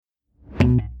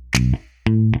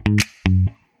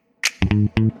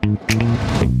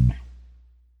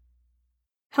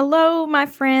Hello, my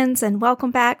friends, and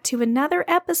welcome back to another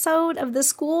episode of the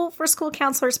School for School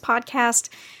Counselors podcast.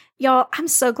 Y'all, I'm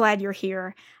so glad you're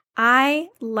here. I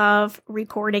love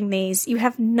recording these. You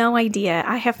have no idea.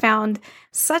 I have found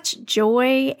such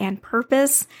joy and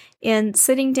purpose in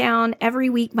sitting down every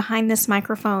week behind this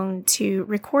microphone to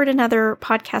record another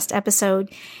podcast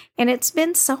episode. And it's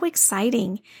been so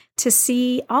exciting to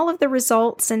see all of the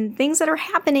results and things that are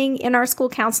happening in our school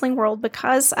counseling world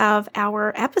because of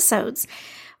our episodes.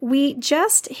 We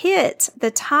just hit the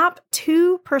top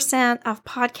 2% of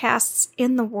podcasts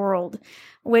in the world,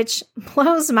 which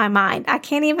blows my mind. I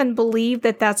can't even believe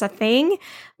that that's a thing,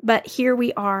 but here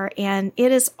we are. And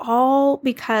it is all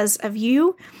because of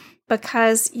you,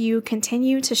 because you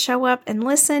continue to show up and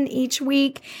listen each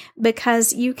week,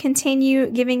 because you continue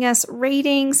giving us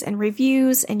ratings and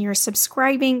reviews, and you're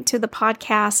subscribing to the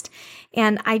podcast.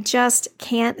 And I just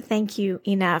can't thank you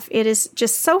enough. It is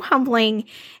just so humbling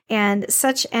and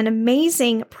such an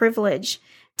amazing privilege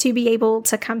to be able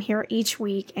to come here each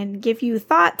week and give you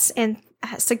thoughts and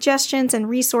suggestions and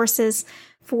resources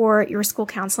for your school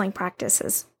counseling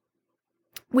practices.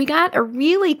 We got a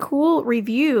really cool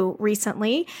review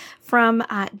recently from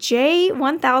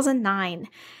J1009,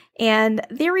 and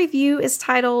their review is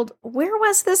titled, "Where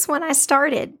Was This When I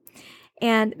Started?"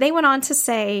 And they went on to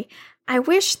say, "I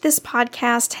wish this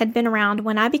podcast had been around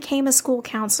when I became a school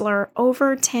counselor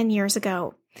over 10 years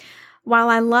ago. While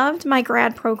I loved my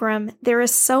grad program, there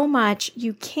is so much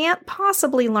you can't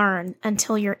possibly learn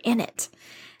until you're in it.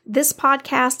 This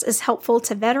podcast is helpful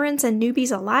to veterans and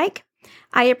newbies alike.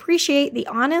 I appreciate the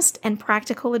honest and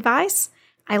practical advice.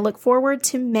 I look forward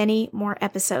to many more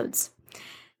episodes."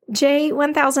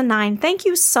 J1009, thank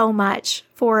you so much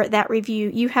for that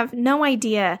review. You have no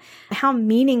idea how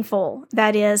meaningful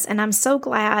that is, and I'm so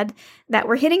glad that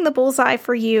we're hitting the bullseye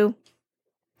for you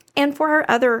and for our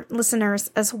other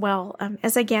listeners as well.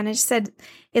 As again, I said,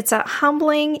 it's a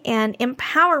humbling and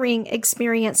empowering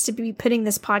experience to be putting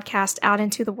this podcast out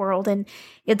into the world. And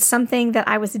it's something that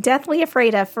I was deathly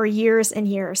afraid of for years and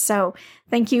years. So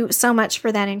thank you so much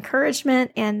for that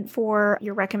encouragement and for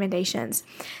your recommendations.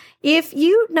 If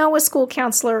you know a school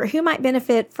counselor who might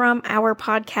benefit from our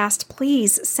podcast,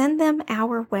 please send them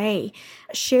our way.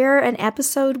 Share an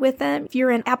episode with them. If you're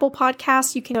in Apple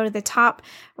Podcasts, you can go to the top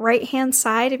right-hand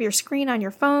side of your screen on your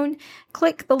phone,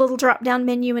 click the little drop-down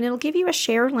menu, and it'll give you a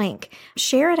share link.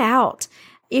 Share it out.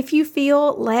 If you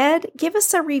feel led, give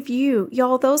us a review.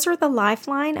 Y'all, those are the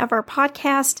lifeline of our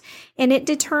podcast, and it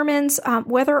determines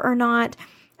whether or not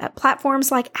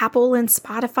platforms like Apple and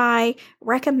Spotify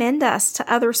recommend us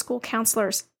to other school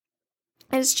counselors.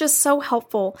 And it's just so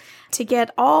helpful to get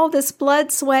all this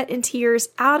blood, sweat, and tears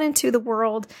out into the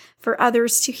world for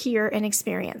others to hear and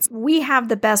experience. We have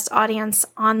the best audience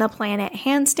on the planet,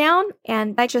 hands down,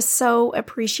 and I just so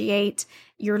appreciate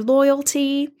your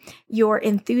loyalty, your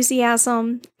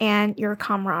enthusiasm, and your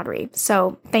camaraderie.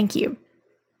 So thank you.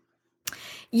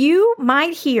 You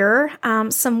might hear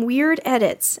some weird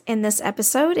edits in this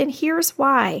episode, and here's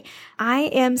why. I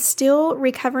am still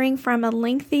recovering from a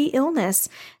lengthy illness.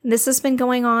 This has been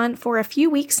going on for a few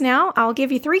weeks now. I'll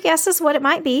give you 3 guesses what it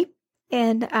might be,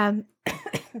 and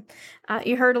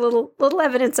you heard a little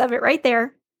evidence of it right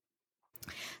there.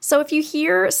 So if you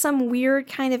hear some weird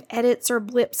kind of edits or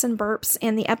blips and burps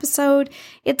in the episode,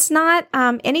 it's not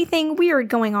anything weird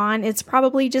going on. It's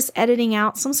probably just editing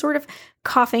out some sort of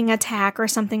coughing attack or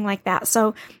something like that.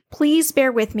 So please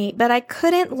bear with me, but I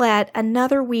couldn't let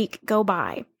another week go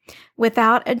by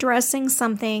without addressing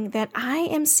something that I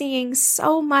am seeing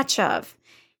so much of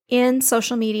in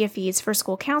social media feeds for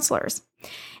school counselors.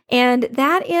 And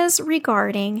that is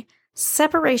regarding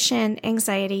separation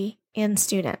anxiety in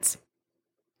students.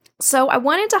 So I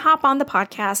wanted to hop on the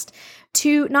podcast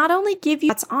to not only give you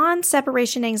thoughts on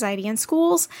separation anxiety in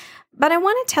schools, but I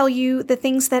want to tell you the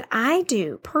things that I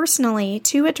do personally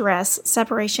to address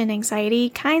separation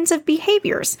anxiety kinds of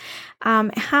behaviors,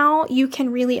 how you can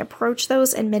really approach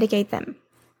those and mitigate them.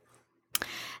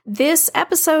 This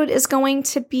episode is going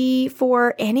to be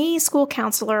for any school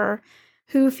counselor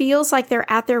who feels like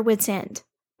they're at their wits' end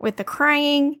with the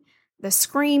crying, the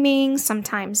screaming,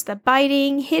 sometimes the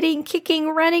biting, hitting, kicking,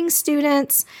 running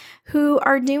students who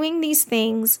are doing these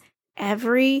things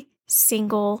every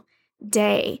single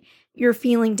day. You're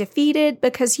feeling defeated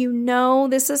because you know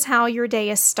this is how your day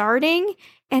is starting,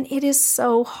 and it is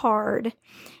so hard.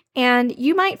 And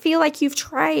you might feel like you've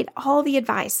tried all the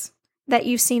advice that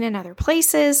you've seen in other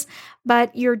places,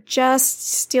 but you're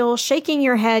just still shaking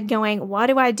your head going, what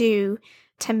do I do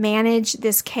to manage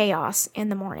this chaos in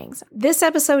the mornings? This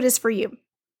episode is for you.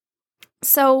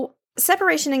 So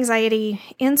separation anxiety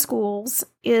in schools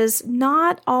is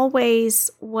not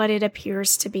always what it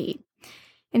appears to be.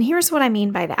 And here's what I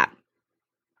mean by that.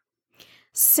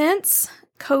 Since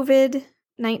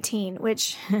COVID-19,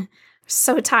 which I'm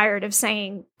so tired of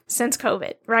saying since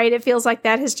COVID, right? It feels like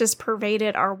that has just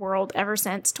pervaded our world ever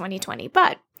since 2020.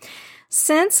 But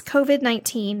since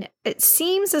COVID-19, it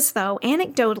seems as though,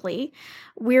 anecdotally,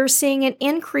 we're seeing an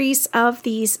increase of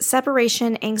these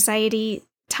separation anxiety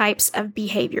types of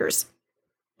behaviors.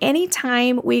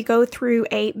 Anytime we go through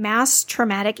a mass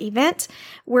traumatic event,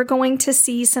 we're going to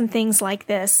see some things like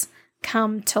this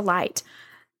come to light.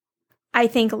 I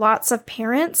think lots of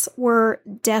parents were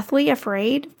deathly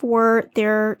afraid for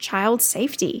their child's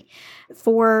safety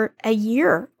for a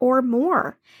year or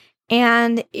more.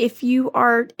 And if you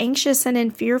are anxious and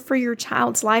in fear for your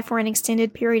child's life for an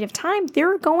extended period of time,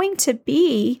 there are going to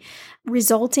be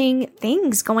resulting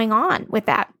things going on with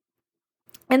that.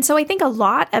 And so I think a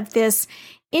lot of this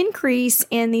increase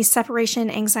in these separation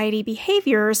anxiety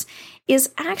behaviors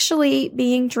is actually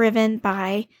being driven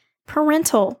by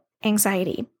parental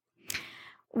anxiety.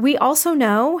 We also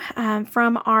know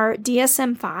from our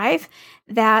DSM-5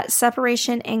 that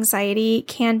separation anxiety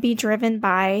can be driven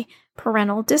by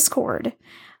parental discord.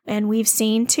 And we've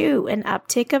seen, too, an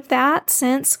uptick of that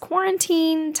since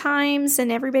quarantine times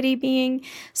and everybody being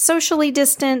socially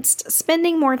distanced,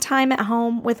 spending more time at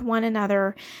home with one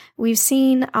another. We've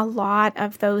seen a lot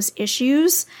of those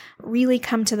issues really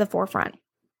come to the forefront.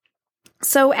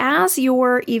 So as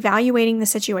you're evaluating the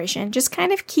situation, just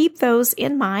kind of keep those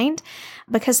in mind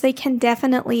because they can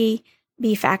definitely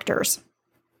be factors.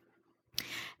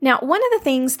 Now, one of the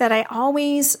things that I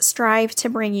always strive to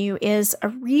bring you is a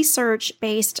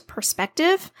research-based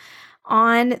perspective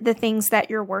on the things that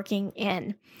you're working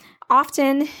in.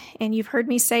 Often, and you've heard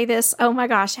me say this, oh my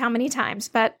gosh, how many times,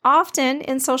 but often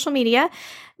in social media,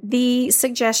 the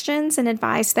suggestions and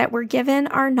advice that we're given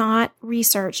are not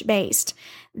research-based.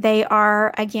 They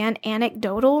are, again,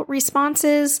 anecdotal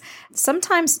responses,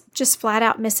 sometimes just flat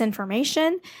out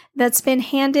misinformation that's been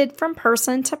handed from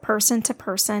person to person to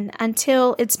person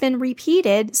until it's been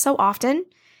repeated so often,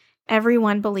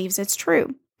 everyone believes it's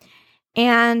true.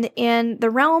 And in the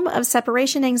realm of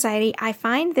separation anxiety, I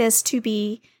find this to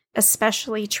be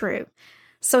especially true.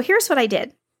 So here's what I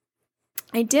did.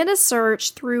 I did a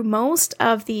search through most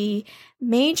of the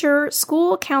major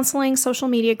school counseling social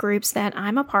media groups that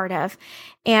I'm a part of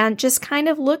and just kind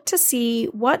of looked to see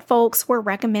what folks were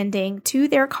recommending to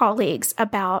their colleagues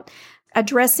about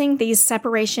addressing these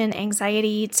separation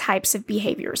anxiety types of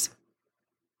behaviors.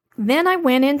 Then I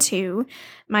went into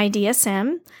my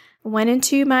DSM, went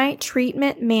into my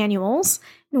treatment manuals,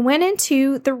 and went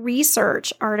into the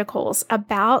research articles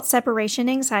about separation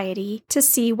anxiety to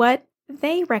see what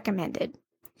they recommended.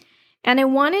 And I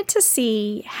wanted to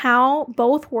see how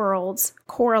both worlds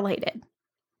correlated.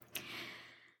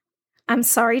 I'm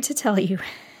sorry to tell you,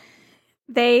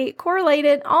 they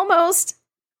correlated almost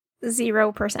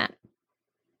 0%.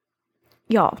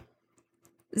 Y'all,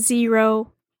 0%.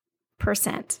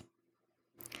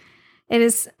 It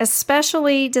is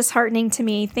especially disheartening to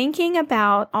me thinking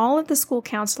about all of the school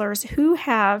counselors who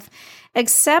have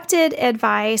accepted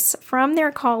advice from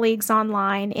their colleagues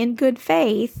online in good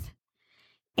faith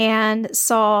and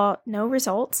saw no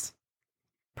results,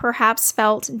 perhaps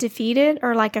felt defeated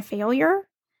or like a failure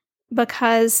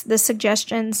because the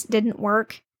suggestions didn't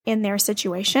work in their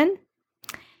situation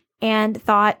and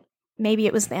thought maybe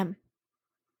it was them.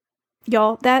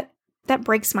 Y'all, that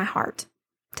breaks my heart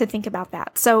to think about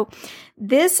that. So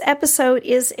this episode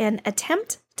is an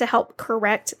attempt to help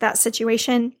correct that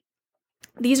situation.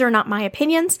 These are not my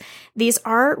opinions. These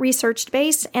are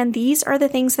research-based, and these are the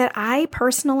things that I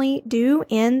personally do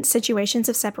in situations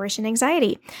of separation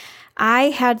anxiety. I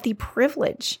had the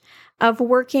privilege of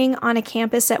working on a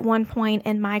campus at one point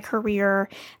in my career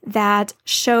that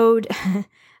showed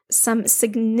some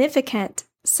significant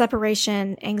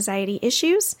separation anxiety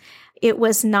issues. It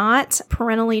was not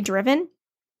parentally driven.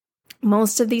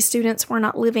 Most of these students were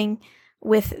not living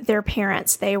with their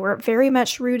parents. They were very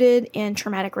much rooted in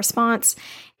traumatic response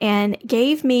and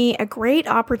gave me a great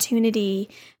opportunity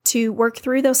to work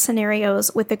through those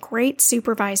scenarios with a great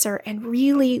supervisor and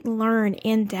really learn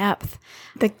in depth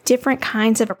the different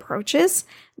kinds of approaches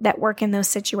that work in those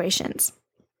situations.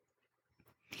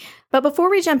 But before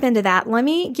we jump into that, let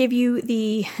me give you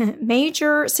the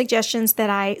major suggestions that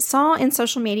I saw in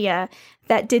social media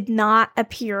that did not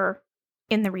appear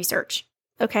in the research.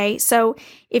 Okay, so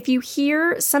if you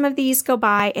hear some of these go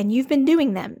by and you've been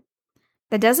doing them,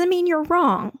 that doesn't mean you're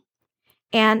wrong,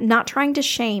 and not trying to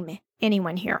shame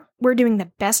anyone here. We're doing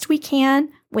the best we can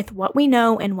with what we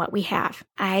know and what we have.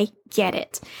 I get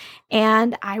it.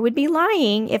 And I would be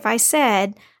lying if I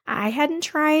said I hadn't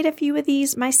tried a few of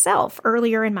these myself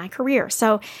earlier in my career.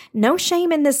 So no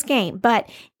shame in this game. But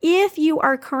if you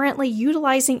are currently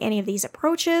utilizing any of these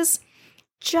approaches,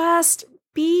 just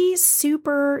be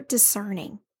super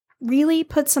discerning. Really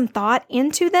put some thought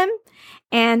into them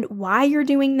and why you're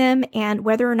doing them and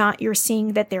whether or not you're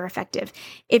seeing that they're effective.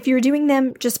 If you're doing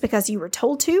them just because you were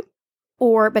told to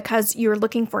or because you're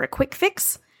looking for a quick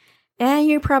fix,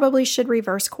 you probably should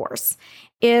reverse course.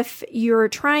 If you're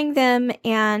trying them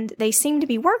and they seem to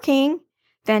be working,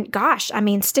 then gosh,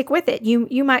 stick with it.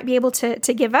 You might be able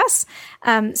to give us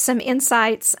some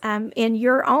insights in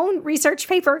your own research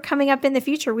paper coming up in the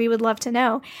future. We would love to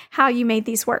know how you made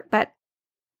these work. But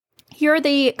here are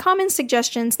the common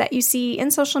suggestions that you see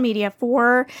in social media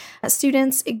for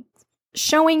students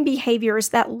showing behaviors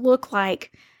that look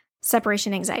like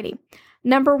separation anxiety.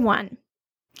 Number 1,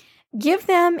 give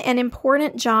them an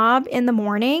important job in the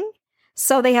morning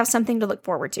so they have something to look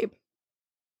forward to.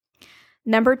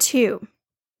 Number 2,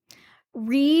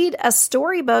 read a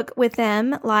storybook with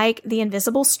them like The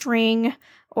Invisible String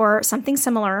or something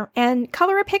similar and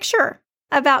color a picture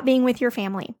about being with your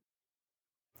family.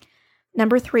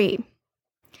 Number 3,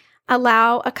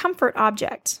 allow a comfort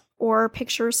object or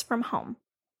pictures from home.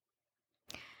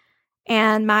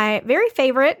 And my very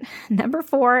favorite, number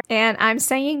 4, and I'm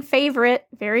saying favorite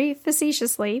very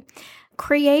facetiously,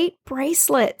 create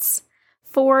bracelets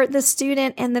for the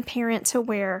student and the parent to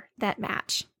wear that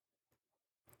match.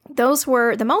 Those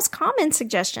were the most common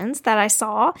suggestions that I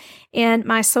saw in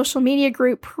my social media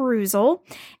group perusal,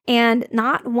 and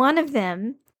not one of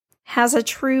them has a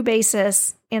true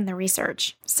basis in the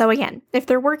research. So again, if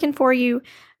they're working for you,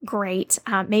 great.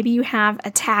 Maybe you have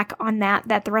a tack on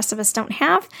that the rest of us don't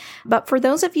have. But for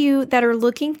those of you that are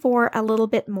looking for a little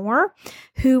bit more,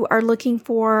 who are looking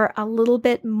for a little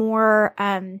bit more,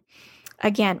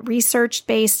 again,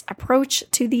 research-based approach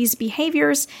to these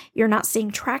behaviors, you're not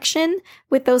seeing traction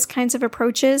with those kinds of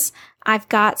approaches, I've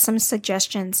got some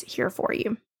suggestions here for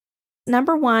you.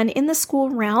 Number 1, in the school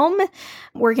realm,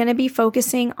 we're going to be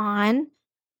focusing on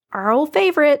our old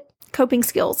favorite, coping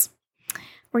skills.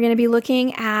 We're going to be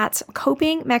looking at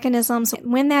coping mechanisms.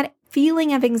 When that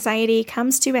feeling of anxiety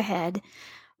comes to a head,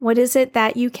 what is it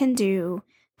that you can do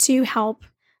to help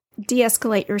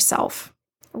de-escalate yourself,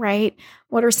 right?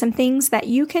 What are some things that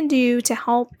you can do to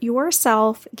help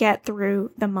yourself get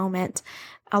through the moment?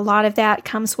 A lot of that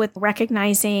comes with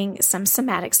recognizing some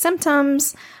somatic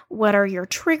symptoms. What are your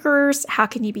triggers? How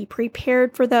can you be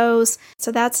prepared for those?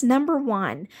 So that's number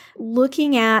 1,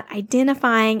 looking at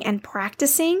identifying and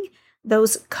practicing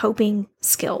those coping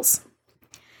skills.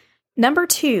 Number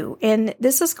 2, and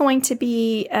this is going to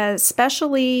be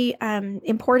especially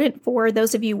important for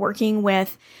those of you working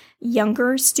with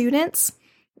younger students,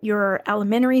 your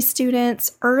elementary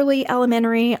students, early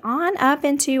elementary, on up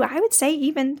into, I would say,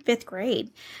 even 5th grade.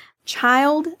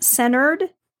 Child-centered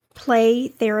play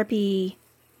therapy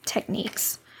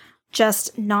techniques.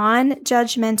 Just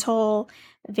non-judgmental,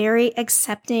 very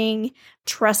accepting,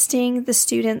 trusting the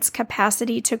student's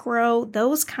capacity to grow,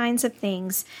 those kinds of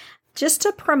things, just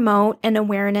to promote an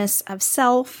awareness of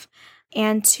self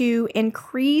and to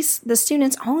increase the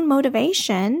student's own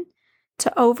motivation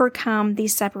to overcome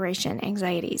these separation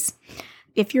anxieties.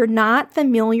 If you're not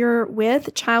familiar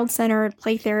with child-centered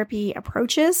play therapy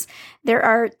approaches, there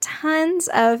are tons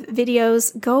of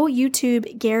videos. Go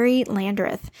YouTube Gary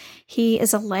Landreth. He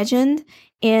is a legend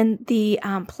in the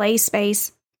play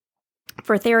space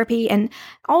for therapy. And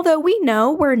although we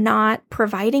know we're not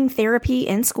providing therapy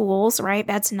in schools, right?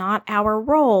 That's not our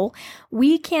role.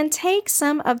 We can take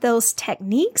some of those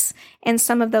techniques and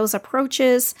some of those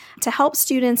approaches to help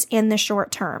students in the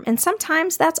short term. And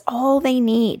sometimes that's all they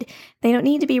need. They don't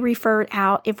need to be referred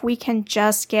out if we can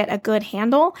just get a good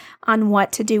handle on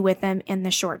what to do with them in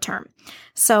the short term.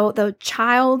 So the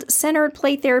child-centered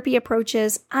play therapy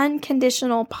approaches,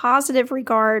 unconditional positive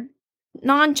regard,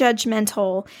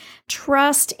 non-judgmental,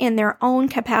 trust in their own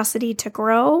capacity to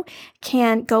grow,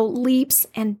 can go leaps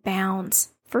and bounds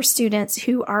for students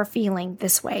who are feeling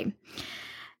this way.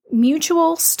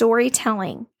 Mutual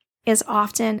storytelling is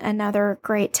often another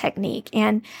great technique.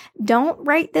 And don't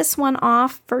write this one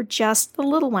off for just the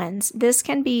little ones. This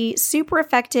can be super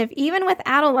effective even with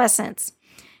adolescents.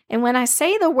 And when I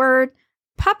say the word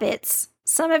puppets,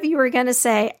 some of you are going to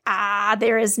say,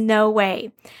 there is no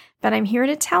way. But I'm here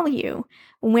to tell you,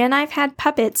 when I've had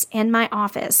puppets in my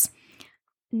office,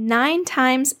 9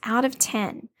 times out of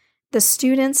 10, the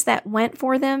students that went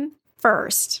for them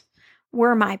first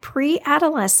were my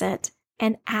pre-adolescent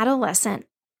and adolescent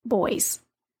boys.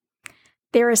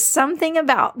 There is something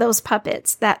about those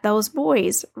puppets that those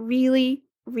boys really,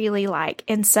 really like.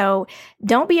 And so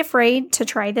don't be afraid to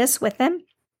try this with them.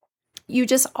 You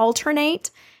just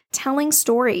alternate telling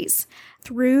stories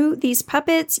through these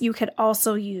puppets. You could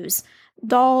also use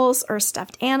dolls or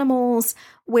stuffed animals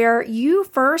where you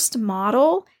first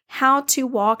model how to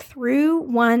walk through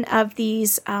one of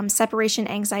these separation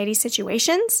anxiety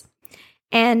situations.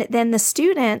 And then the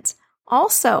student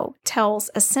also tells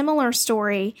a similar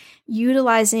story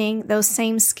utilizing those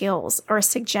same skills or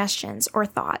suggestions or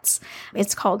thoughts.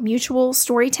 It's called mutual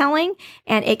storytelling,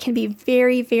 and it can be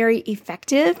very, very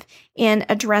effective in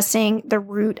addressing the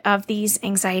root of these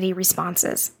anxiety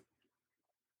responses.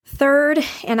 Third,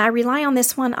 and I rely on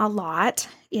this one a lot,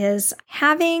 is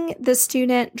having the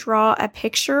student draw a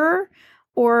picture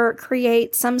or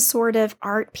create some sort of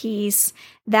art piece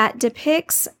that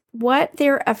depicts what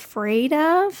they're afraid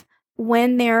of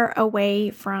when they're away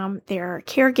from their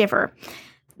caregiver.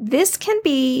 This can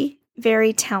be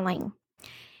very telling.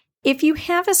 If you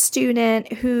have a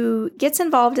student who gets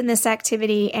involved in this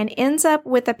activity and ends up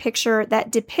with a picture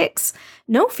that depicts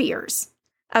no fears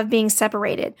of being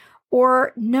separated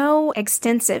or no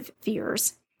extensive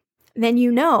fears, then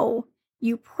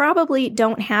you probably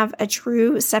don't have a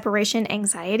true separation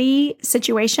anxiety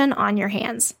situation on your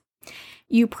hands.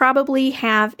 You probably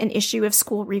have an issue of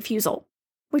school refusal,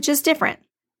 which is different.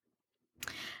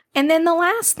 And then the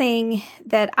last thing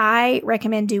that I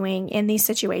recommend doing in these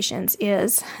situations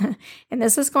is, and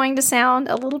this is going to sound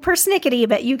a little persnickety,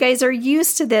 but you guys are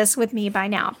used to this with me by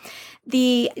now.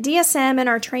 The DSM and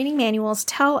our training manuals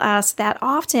tell us that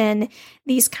often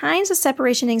these kinds of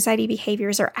separation anxiety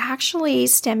behaviors are actually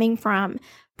stemming from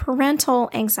parental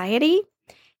anxiety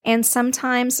and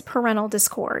sometimes parental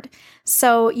discord.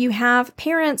 So you have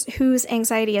parents whose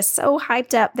anxiety is so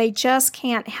hyped up, they just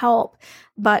can't help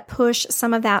but push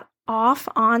some of that off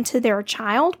onto their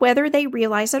child, whether they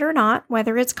realize it or not,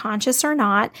 whether it's conscious or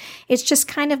not. It's just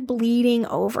kind of bleeding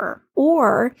over.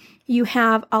 Or you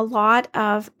have a lot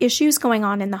of issues going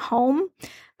on in the home.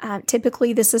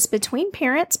 Typically, this is between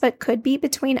parents, but could be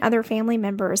between other family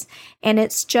members. And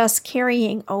it's just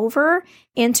carrying over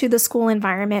into the school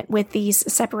environment with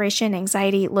these separation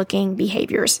anxiety looking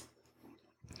behaviors.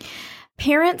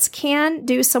 Parents can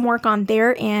do some work on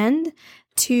their end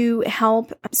to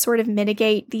help sort of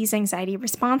mitigate these anxiety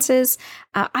responses.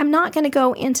 I'm not going to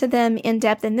go into them in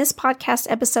depth in this podcast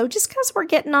episode just because we're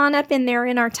getting on up in there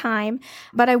in our time,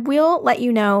 but I will let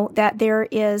you know that there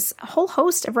is a whole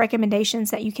host of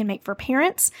recommendations that you can make for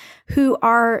parents who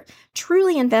are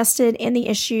truly invested in the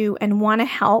issue and want to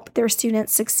help their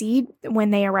students succeed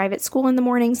when they arrive at school in the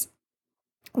mornings.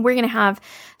 We're going to have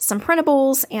some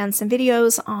printables and some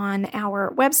videos on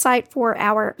our website for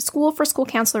our School for School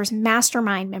Counselors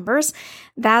Mastermind members.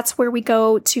 That's where we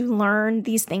go to learn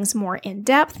these things more in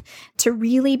depth, to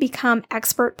really become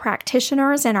expert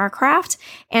practitioners in our craft,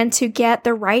 and to get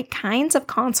the right kinds of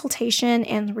consultation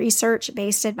and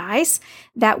research-based advice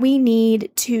that we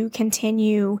need to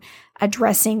continue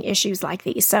addressing issues like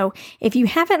these. So if you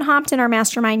haven't hopped in our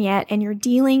mastermind yet and you're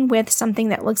dealing with something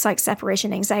that looks like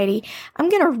separation anxiety, I'm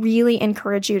going to really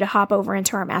encourage you to hop over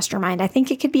into our mastermind. I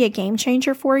think it could be a game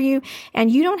changer for you,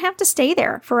 and you don't have to stay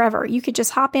there forever. You could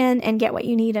just hop in and get what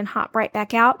you need and hop right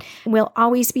back out. We'll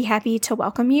always be happy to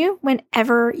welcome you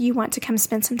whenever you want to come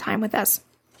spend some time with us.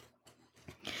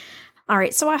 All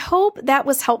right, so I hope that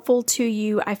was helpful to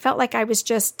you. I felt like I was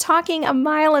just talking a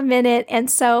mile a minute,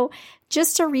 and so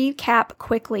just to recap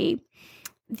quickly,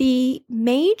 the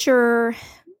major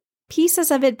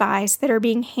pieces of advice that are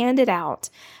being handed out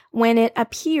when it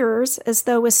appears as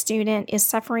though a student is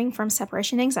suffering from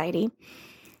separation anxiety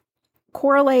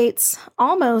correlates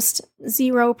almost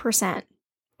 0%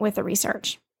 with the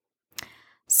research.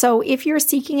 So if you're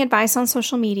seeking advice on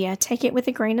social media, take it with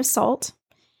a grain of salt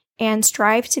and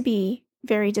strive to be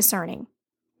very discerning.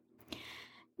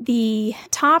 The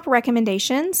top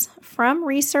recommendations from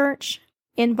research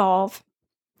involve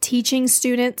teaching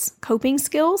students coping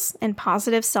skills and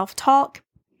positive self-talk,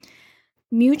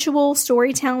 mutual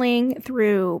storytelling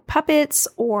through puppets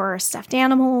or stuffed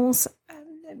animals,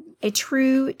 a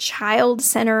true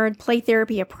child-centered play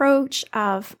therapy approach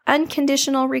of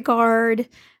unconditional regard,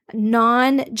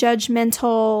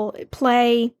 non-judgmental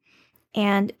play,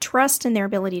 and trust in their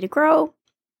ability to grow.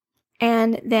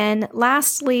 And then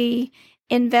lastly,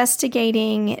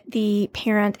 investigating the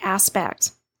parent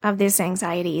aspect of these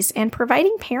anxieties and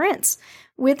providing parents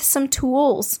with some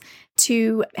tools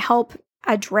to help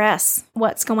address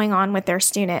what's going on with their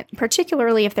student,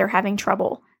 particularly if they're having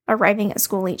trouble arriving at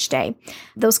school each day.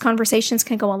 Those conversations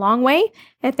can go a long way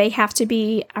if they have to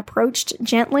be approached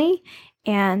gently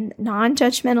and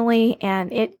non-judgmentally,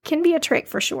 and it can be a trick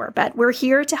for sure, but we're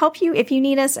here to help you. If you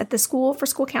need us at the School for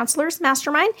School Counselors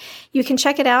Mastermind, you can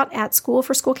check it out at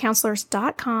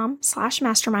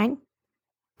schoolforschoolcounselors.com/mastermind.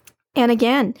 And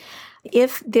again,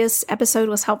 if this episode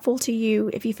was helpful to you,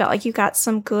 if you felt like you got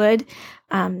some good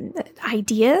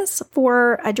ideas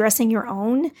for addressing your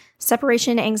own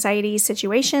separation anxiety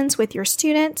situations with your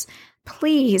students,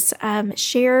 please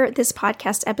share this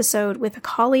podcast episode with a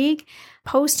colleague,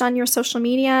 post on your social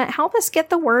media, help us get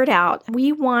the word out.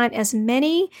 We want as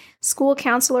many school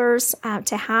counselors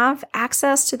to have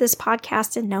access to this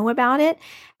podcast and know about it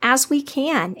as we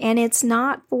can. And it's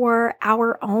not for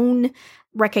our own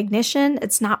recognition.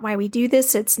 It's not why we do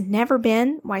this. It's never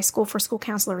been why School for School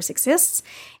Counselors exists.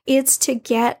 It's to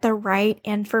get the right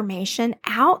information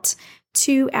out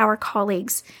to our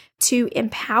colleagues, to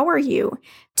empower you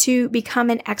to become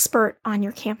an expert on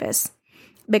your campus.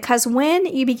 Because when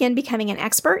you begin becoming an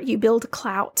expert, you build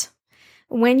clout.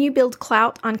 When you build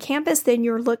clout on campus, then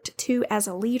you're looked to as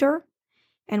a leader.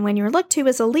 And when you're looked to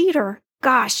as a leader,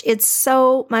 gosh, it's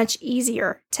so much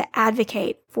easier to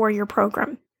advocate for your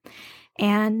program.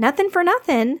 And nothing for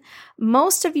nothing,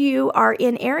 most of you are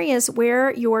in areas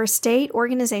where your state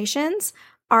organizations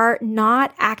are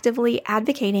not actively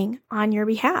advocating on your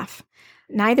behalf.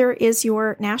 Neither is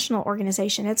your national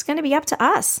organization. It's going to be up to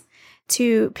us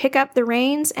to pick up the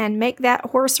reins and make that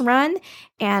horse run.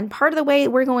 And part of the way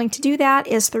we're going to do that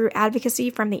is through advocacy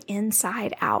from the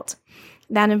inside out.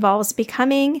 That involves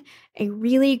becoming a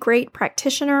really great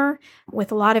practitioner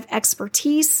with a lot of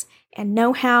expertise and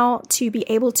know-how to be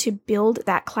able to build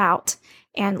that clout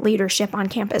and leadership on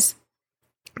campus.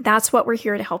 That's what we're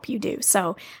here to help you do.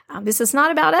 So this is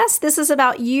not about us. This is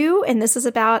about you, and this is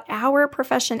about our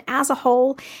profession as a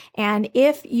whole. And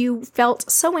if you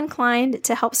felt so inclined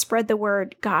to help spread the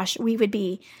word, gosh, we would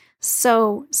be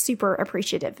so super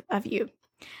appreciative of you.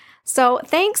 So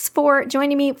thanks for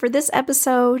joining me for this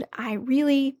episode. I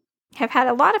really have had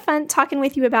a lot of fun talking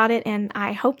with you about it, and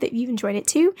I hope that you've enjoyed it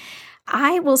too.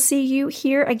 I will see you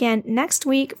here again next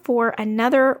week for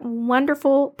another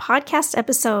wonderful podcast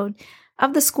episode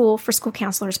of the School for School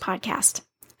Counselors podcast.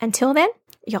 Until then,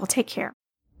 y'all take care.